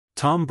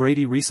Tom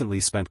Brady recently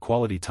spent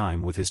quality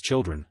time with his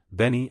children,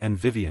 Benny and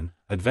Vivian,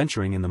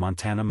 adventuring in the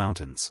Montana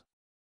mountains.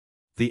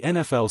 The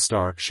NFL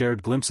star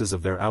shared glimpses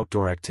of their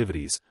outdoor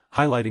activities,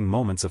 highlighting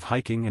moments of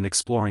hiking and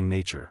exploring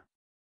nature.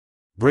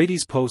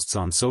 Brady's posts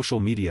on social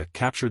media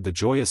captured the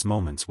joyous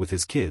moments with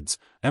his kids,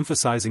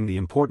 emphasizing the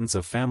importance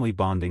of family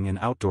bonding and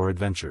outdoor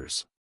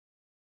adventures.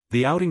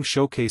 The outing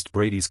showcased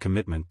Brady's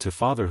commitment to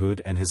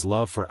fatherhood and his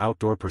love for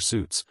outdoor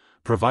pursuits,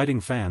 providing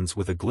fans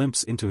with a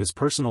glimpse into his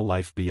personal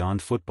life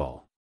beyond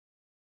football.